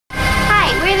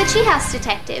the Treehouse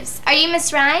Detectives. Are you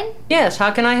Miss Ryan? Yes,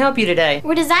 how can I help you today?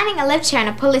 We're designing a lift chair and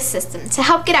a pulley system to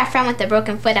help get our friend with the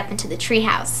broken foot up into the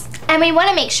treehouse. And we want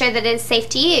to make sure that it is safe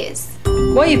to use.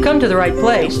 Well, you've come to the right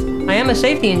place. I am a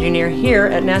safety engineer here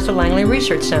at NASA Langley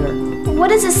Research Center. What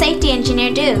does a safety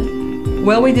engineer do?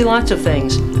 Well, we do lots of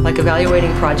things, like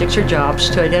evaluating projects or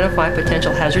jobs to identify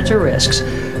potential hazards or risks.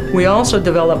 We also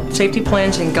develop safety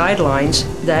plans and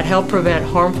guidelines that help prevent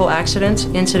harmful accidents,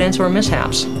 incidents, or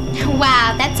mishaps.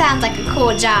 Wow, that sounds like a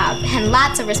cool job and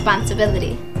lots of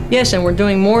responsibility. Yes, and we're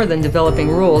doing more than developing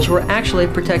rules. We're actually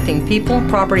protecting people,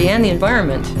 property, and the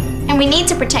environment. And we need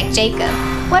to protect Jacob.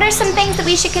 What are some things that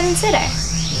we should consider?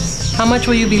 How much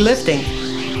will you be lifting?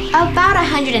 About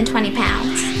 120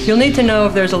 pounds. You'll need to know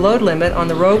if there's a load limit on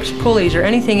the ropes, pulleys, or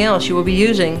anything else you will be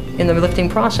using in the lifting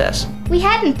process. We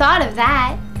hadn't thought of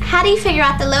that. How do you figure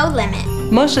out the load limit?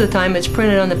 Most of the time it's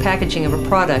printed on the packaging of a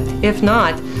product. If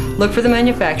not, look for the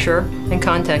manufacturer and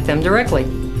contact them directly.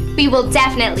 We will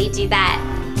definitely do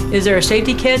that. Is there a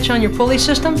safety catch on your pulley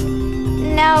system?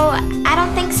 No, I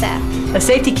don't think so. A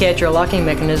safety catch or a locking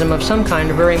mechanism of some kind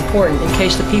are very important in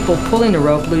case the people pulling the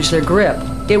rope lose their grip.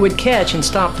 It would catch and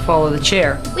stop the fall of the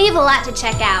chair. We have a lot to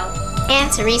check out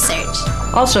and to research.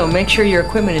 Also, make sure your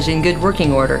equipment is in good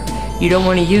working order. You don't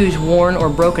want to use worn or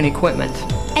broken equipment.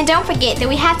 And don't forget that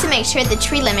we have to make sure the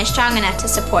tree limb is strong enough to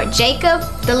support Jacob,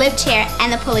 the lift chair,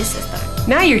 and the pulley system.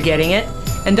 Now you're getting it.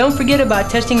 And don't forget about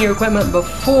testing your equipment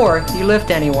before you lift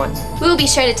anyone. We will be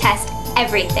sure to test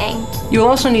everything. You'll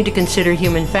also need to consider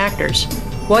human factors.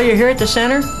 While you're here at the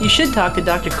center, you should talk to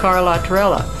Dr. Carla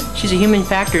Torella. She's a human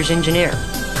factors engineer.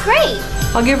 Great!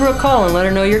 I'll give her a call and let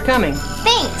her know you're coming.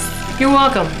 Thanks! You're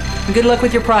welcome. And good luck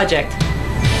with your project.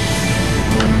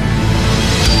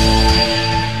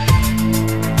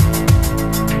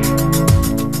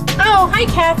 Oh, hi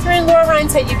Catherine. Laura Ryan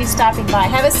said you'd be stopping by.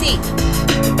 Have a seat.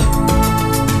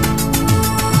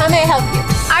 How may I help you?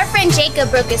 Our friend Jacob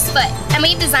broke his foot, and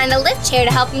we've designed a lift chair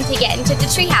to help him to get into the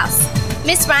treehouse.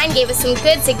 Miss Ryan gave us some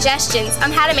good suggestions on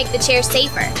how to make the chair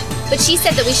safer, but she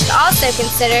said that we should also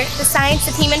consider the science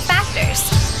of human factors.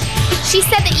 She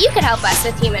said that you could help us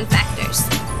with human factors.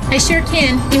 I sure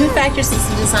can. Human factors is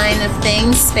the design of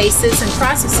things, spaces, and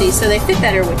processes so they fit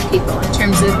better with people in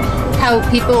terms of how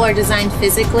people are designed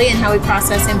physically and how we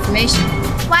process information.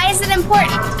 Why is it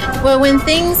important? Well, when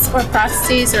things or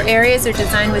processes or areas are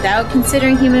designed without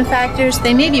considering human factors,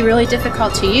 they may be really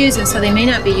difficult to use, and so they may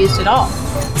not be used at all.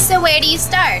 So where do you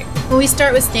start? Well, we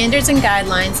start with standards and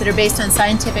guidelines that are based on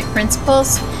scientific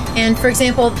principles. And for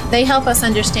example, they help us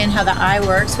understand how the eye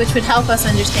works, which would help us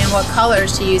understand what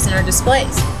colors to use in our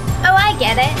displays. Oh, I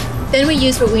get it. Then we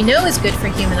use what we know is good for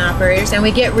human operators, and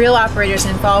we get real operators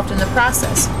involved in the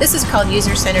process. This is called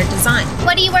user-centered design.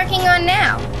 What are you working on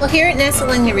now? Well, here at NASA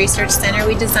Langley Research Center,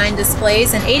 we design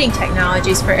displays and aiding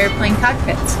technologies for airplane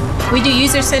cockpits. We do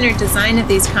user-centered design of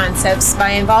these concepts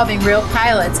by involving real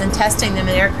pilots and testing them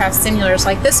in aircraft simulators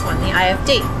like this one, the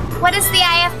IFD. What is the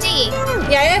IFD?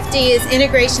 The IFD is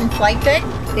Integration Flight Deck.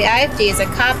 The IFD is a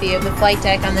copy of the flight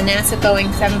deck on the NASA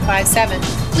Boeing 757.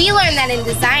 We learned that in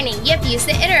designing, you have to use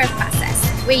the iterative process,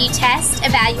 where you test,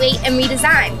 evaluate, and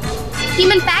redesign.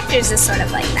 Human factors is sort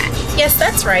of like that. Yes,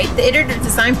 that's right. The iterative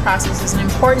design process is an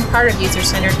important part of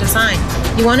user-centered design.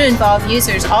 You want to involve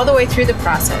users all the way through the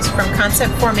process, from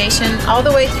concept formation all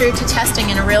the way through to testing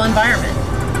in a real environment.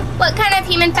 What kind of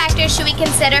human factors should we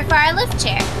consider for our lift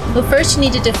chair? Well, first you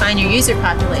need to define your user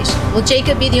population. Will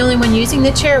Jacob be the only one using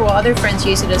the chair, or will other friends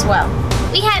use it as well?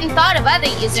 We hadn't thought of other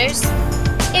users.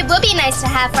 It would be nice to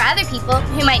have for other people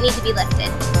who might need to be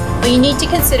lifted. Well, you need to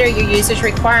consider your user's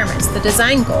requirements, the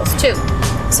design goals too.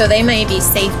 So they may be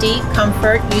safety,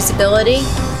 comfort, usability.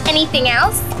 Anything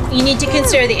else? You need to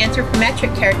consider the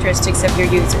anthropometric characteristics of your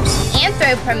users.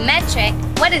 Anthropometric?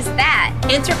 What is that?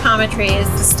 Anthropometry is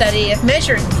the study of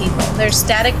measuring people. There's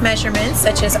static measurements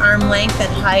such as arm length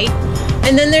and height,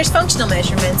 and then there's functional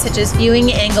measurements such as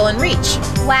viewing angle and reach.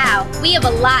 Wow, we have a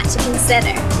lot to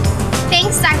consider.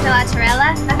 Thanks, Dr. La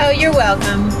Torella. Oh, you're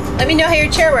welcome. Let me know how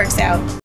your chair works out.